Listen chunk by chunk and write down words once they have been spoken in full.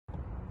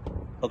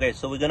Okay,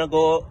 so we're gonna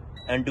go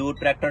and do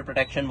tractor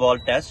protection valve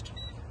test.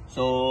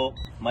 So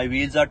my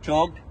wheels are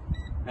choked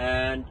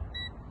and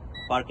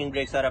parking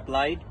brakes are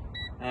applied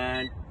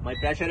and my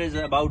pressure is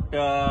about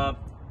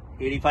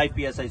 85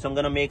 psi. So I'm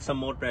gonna make some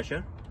more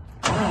pressure.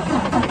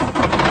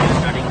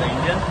 Starting the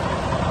engine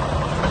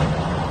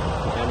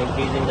and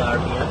increasing the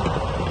RPM.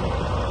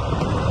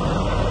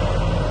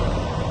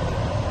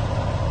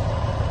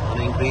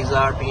 Gonna increase the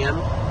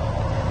RPM.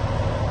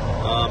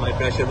 My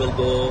pressure will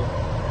go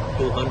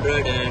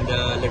 200 and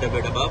a little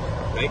bit above,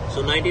 right?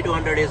 So 90 to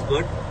 100 is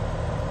good.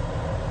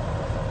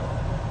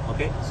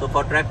 Okay, so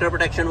for tractor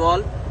protection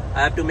valve, I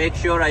have to make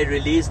sure I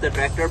release the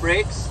tractor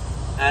brakes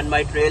and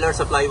my trailer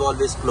supply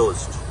valve is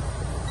closed.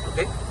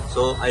 Okay,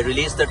 so I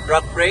release the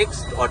truck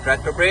brakes or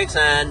tractor brakes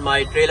and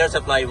my trailer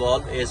supply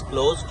valve is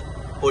closed,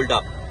 pulled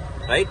up,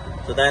 right?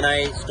 So then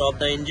I stop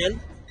the engine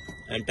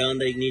and turn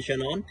the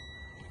ignition on.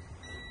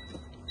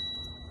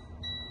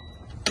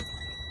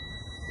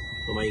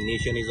 So my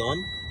ignition is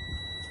on.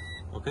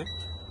 Okay,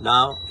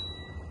 now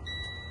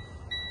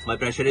my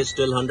pressure is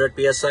still 100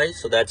 psi,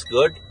 so that's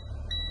good.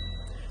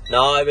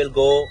 Now I will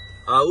go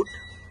out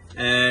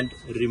and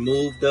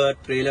remove the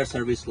trailer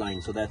service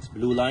line. So that's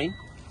blue line.